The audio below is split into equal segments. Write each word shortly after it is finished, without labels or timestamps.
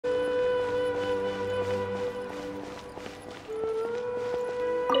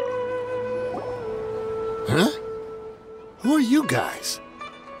are you guys?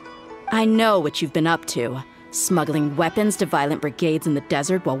 I know what you've been up to. Smuggling weapons to violent brigades in the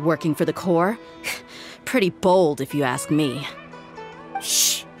desert while working for the Corps? Pretty bold, if you ask me.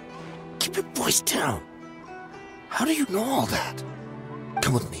 Shh! Keep your voice down. How do you know all that?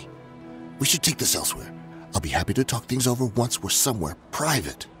 Come with me. We should take this elsewhere. I'll be happy to talk things over once we're somewhere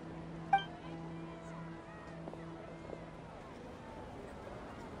private.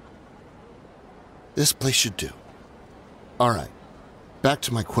 This place should do. Alright, back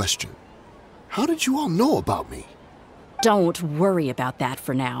to my question. How did you all know about me? Don't worry about that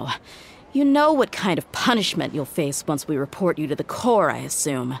for now. You know what kind of punishment you'll face once we report you to the Corps, I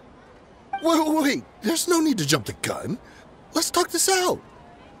assume. Wait, there's no need to jump the gun. Let's talk this out.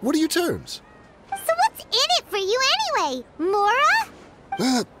 What are your terms? So what's in it for you anyway,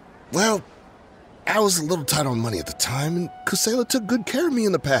 Mora? Well, I was a little tight on money at the time, and Kusela took good care of me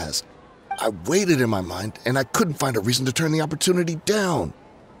in the past. I waited in my mind, and I couldn't find a reason to turn the opportunity down.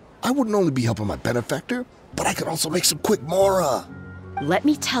 I wouldn't only be helping my benefactor, but I could also make some quick Mora. Let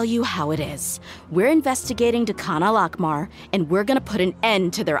me tell you how it is. We're investigating Khan al-Akmar, and we're gonna put an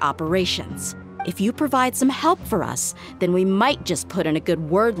end to their operations. If you provide some help for us, then we might just put in a good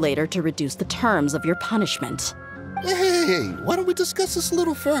word later to reduce the terms of your punishment. Hey, why don't we discuss this a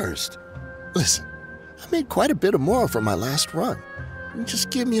little first? Listen, I made quite a bit of Mora from my last run. Just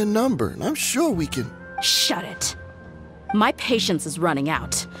give me a number, and I'm sure we can... Shut it. My patience is running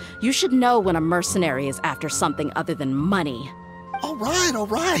out. You should know when a mercenary is after something other than money. All right,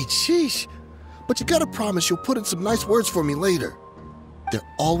 sheesh. But you gotta promise you'll put in some nice words for me later. They're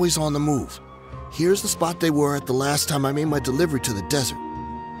always on the move. Here's the spot they were at the last time I made my delivery to the desert.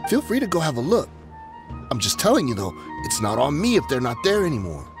 Feel free to go have a look. I'm just telling you though, it's not on me if they're not there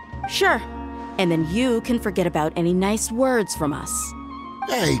anymore. Sure. And then you can forget about any nice words from us.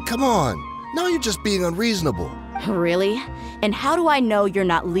 Hey, come on. Now you're just being unreasonable. Really? And how do I know you're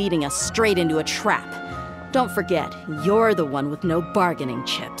not leading us straight into a trap? Don't forget, you're the one with no bargaining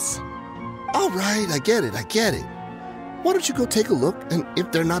chips. All right, I get it. Why don't you go take a look, and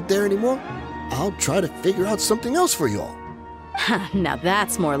if they're not there anymore, I'll try to figure out something else for y'all. Now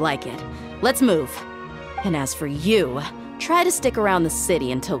that's more like it. Let's move. And as for you, try to stick around the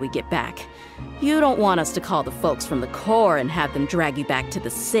city until we get back. You don't want us to call the folks from the Corps and have them drag you back to the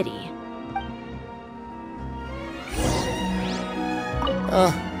city.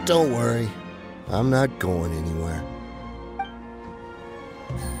 Don't worry. I'm not going anywhere.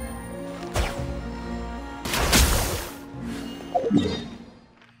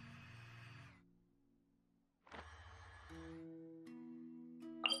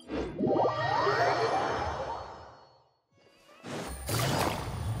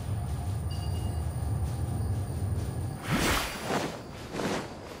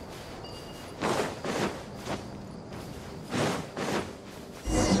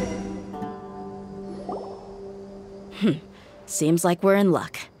 Seems like we're in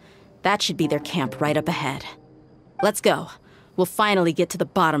luck. That should be their camp right up ahead. Let's go. We'll finally get to the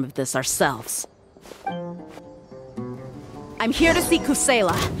bottom of this ourselves. I'm here to see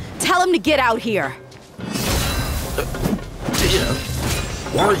Kusela. Tell him to get out here. Dehya,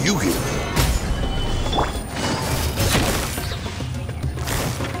 why are you here?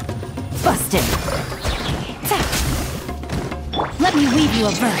 Busted. Let me weave you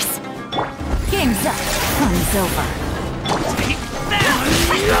a verse. Game's up. Fun's over.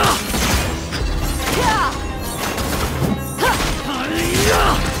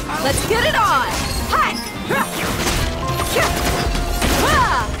 Let's get it on!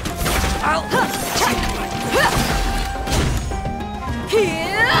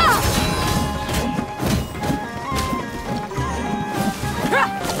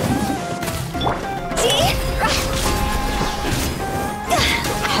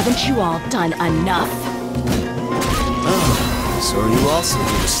 Haven't you all done enough? So are you also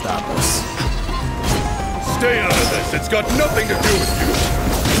here to stop us? Stay out of this! It's got nothing to do with you!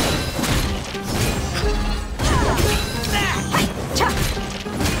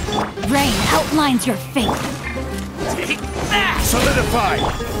 Rain outlines your fate. Solidify!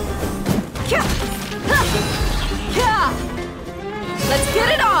 Let's get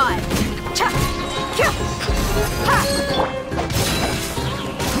it on!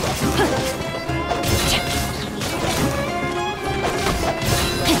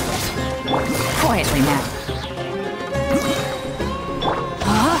 Quietly now.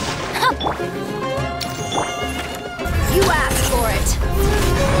 You asked for it!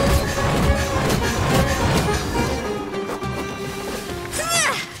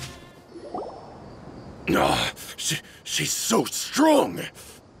 She's so strong!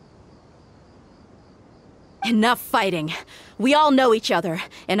 Enough fighting. We all know each other,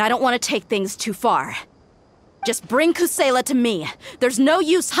 and I don't want to take things too far. Just bring Kusela to me. There's no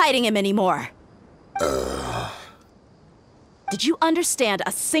use hiding him anymore. Did you understand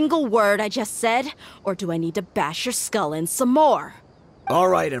a single word I just said? Or do I need to bash your skull in some more? All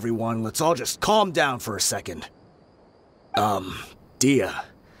right, everyone, let's all just calm down for a second. Dehya,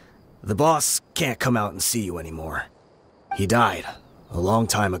 the boss can't come out and see you anymore. He died a long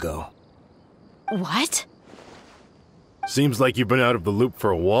time ago. What? Seems like you've been out of the loop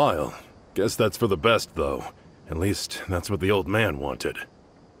for a while. Guess that's for the best, though. At least, that's what the old man wanted.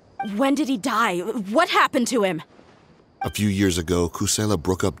 When did he die? What happened to him? A few years ago, Kusela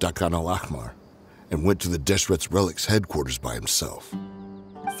broke up Dakan al-Ahmar and went to the Deshret's Relics headquarters by himself.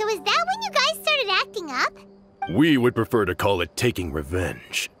 So is that when you guys started acting up? We would prefer to call it taking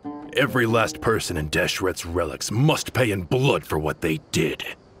revenge. Every last person in Deshret's Relics must pay in blood for what they did.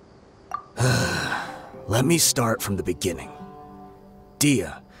 Let me start from the beginning.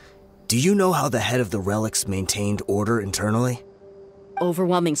 Dehya, do you know how the head of the Relics maintained order internally?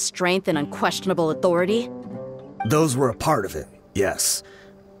 Overwhelming strength and unquestionable authority? Those were a part of it, yes.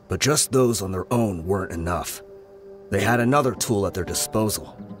 But just those on their own weren't enough. They had another tool at their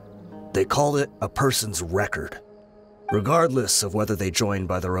disposal. They called it a person's record. Regardless of whether they joined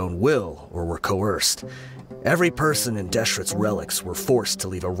by their own will or were coerced, every person in Deshret's Relics were forced to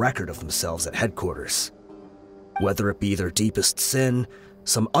leave a record of themselves at headquarters. Whether it be their deepest sin,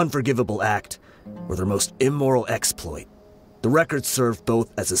 some unforgivable act, or their most immoral exploit, the record served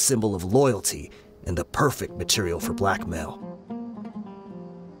both as a symbol of loyalty and the perfect material for blackmail.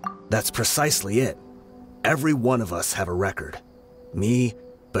 That's precisely it. Every one of us have a record. Me,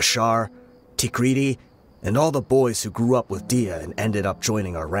 Bashar, Tikriti, and all the boys who grew up with Dehya and ended up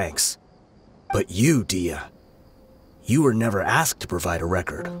joining our ranks. But you, Dehya, you were never asked to provide a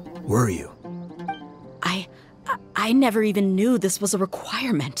record, were you? I never even knew this was a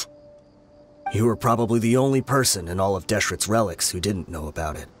requirement. You were probably the only person in all of Deshret's Relics who didn't know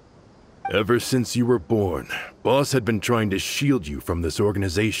about it. Ever since you were born, Boss had been trying to shield you from this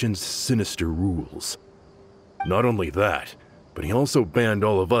organization's sinister rules. Not only that, but he also banned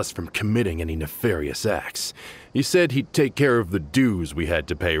all of us from committing any nefarious acts. He said he'd take care of the dues we had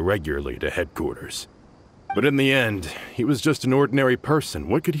to pay regularly to headquarters. But in the end, he was just an ordinary person.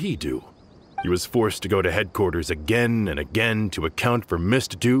 What could he do? He was forced to go to headquarters again and again to account for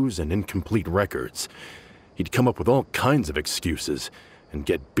missed dues and incomplete records. He'd come up with all kinds of excuses and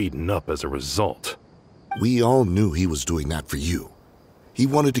get beaten up as a result. We all knew he was doing that for you. He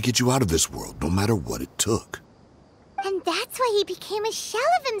wanted to get you out of this world, no matter what it took. And that's why he became a shell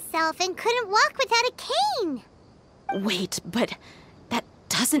of himself and couldn't walk without a cane. Wait, but that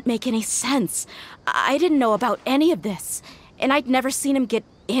doesn't make any sense. I didn't know about any of this, and I'd never seen him get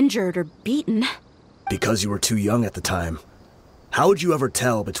injured or beaten. Because you were too young at the time. How would you ever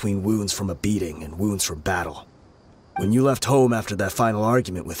tell between wounds from a beating and wounds from battle? When you left home after that final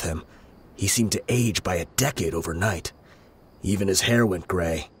argument with him, he seemed to age by a decade overnight. Even his hair went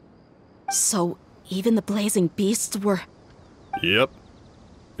gray. So, even the blazing beasts were... Yep.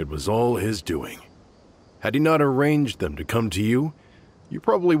 It was all his doing. Had he not arranged them to come to you, you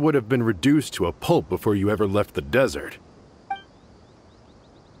probably would have been reduced to a pulp before you ever left the desert.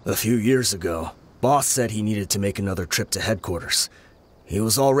 A few years ago, Boss said he needed to make another trip to headquarters. He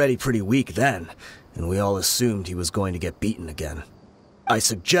was already pretty weak then, and we all assumed he was going to get beaten again. I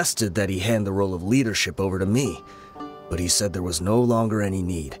suggested that he hand the role of leadership over to me, but he said there was no longer any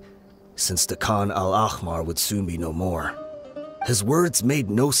need, since the Khan al-Ahmar would soon be no more. His words made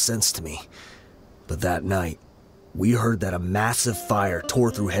no sense to me, but that night, we heard that a massive fire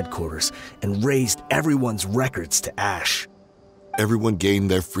tore through headquarters and razed everyone's records to ash. Everyone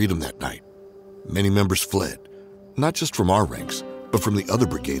gained their freedom that night. Many members fled, not just from our ranks, but from the other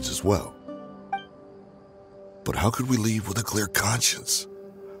brigades as well. But how could we leave with a clear conscience?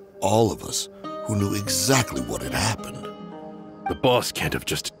 All of us who knew exactly what had happened. The boss can't have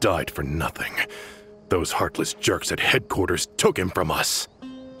just died for nothing. Those heartless jerks at headquarters took him from us.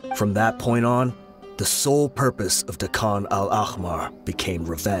 From that point on, the sole purpose of the Khan al-Ahmar became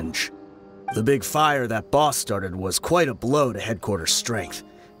revenge. The big fire that Boss started was quite a blow to headquarters' strength.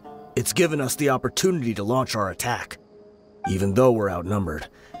 It's given us the opportunity to launch our attack. Even though we're outnumbered,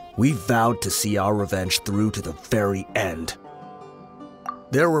 we vowed to see our revenge through to the very end.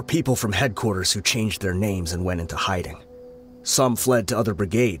 There were people from headquarters who changed their names and went into hiding. Some fled to other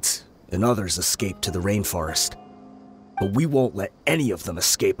brigades, and others escaped to the rainforest. But we won't let any of them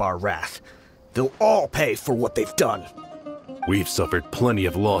escape our wrath. They'll all pay for what they've done. We've suffered plenty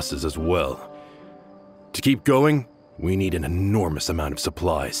of losses as well. To keep going, we need an enormous amount of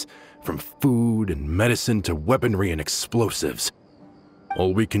supplies, from food and medicine to weaponry and explosives.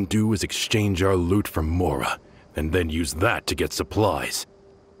 All we can do is exchange our loot from Mora, and then use that to get supplies.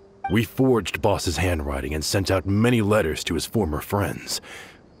 We forged Boss's handwriting and sent out many letters to his former friends.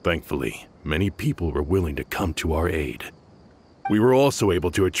 Thankfully, many people were willing to come to our aid. We were also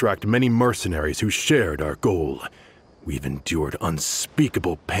able to attract many mercenaries who shared our goal. We've endured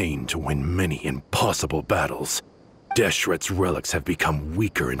unspeakable pain to win many impossible battles. Deshret's relics have become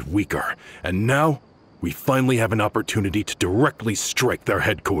weaker and weaker, and now we finally have an opportunity to directly strike their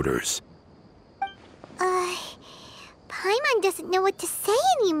headquarters. Paimon doesn't know what to say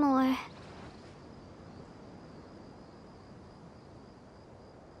anymore.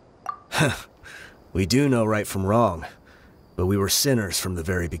 We do know right from wrong, but we were sinners from the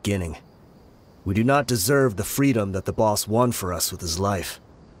very beginning. We do not deserve the freedom that the boss won for us with his life.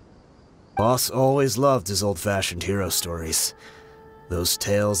 Boss always loved his old-fashioned hero stories. Those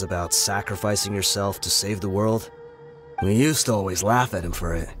tales about sacrificing yourself to save the world. We used to always laugh at him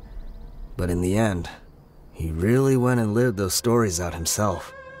for it. But in the end, he really went and lived those stories out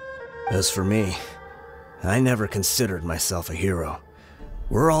himself. As for me, I never considered myself a hero.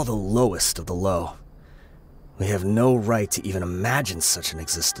 We're all the lowest of the low. We have no right to even imagine such an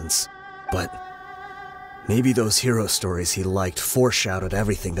existence. But maybe those hero stories he liked foreshadowed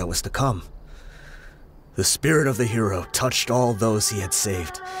everything that was to come. The spirit of the hero touched all those he had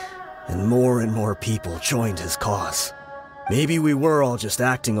saved, and more people joined his cause. Maybe we were all just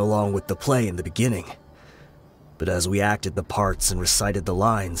acting along with the play in the beginning. But as we acted the parts and recited the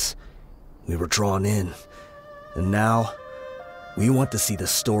lines, we were drawn in. And now, we want to see the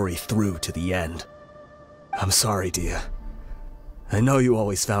story through to the end. I'm sorry, Dehya. I know you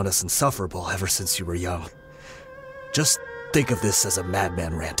always found us insufferable ever since you were young. Just think of this as a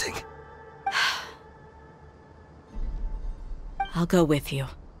madman ranting. I'll go with you.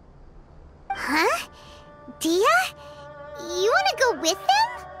 Huh? Dehya? You want to go with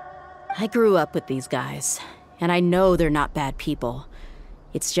them? I grew up with these guys, and I know they're not bad people.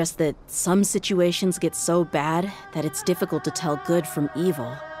 It's just that some situations get so bad that it's difficult to tell good from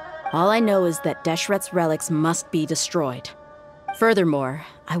evil. All I know is that Deshret's relics must be destroyed. Furthermore,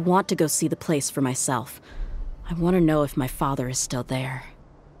 I want to go see the place for myself. I want to know if my father is still there.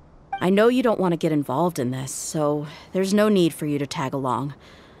 I know you don't want to get involved in this, so there's no need for you to tag along.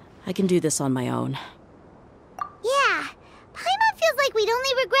 I can do this on my own. Yeah, Paimon feels like we'd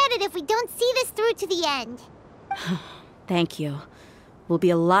only regret it if we don't see this through to the end. Thank you. We'll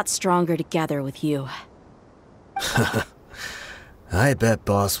be a lot stronger together with you. I bet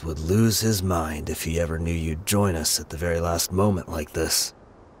Boss would lose his mind if he ever knew you'd join us at the very last moment like this.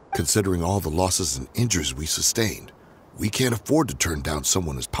 Considering all the losses and injuries we sustained, we can't afford to turn down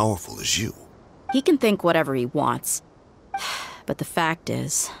someone as powerful as you. He can think whatever he wants. But the fact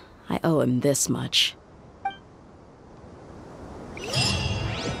is, I owe him this much.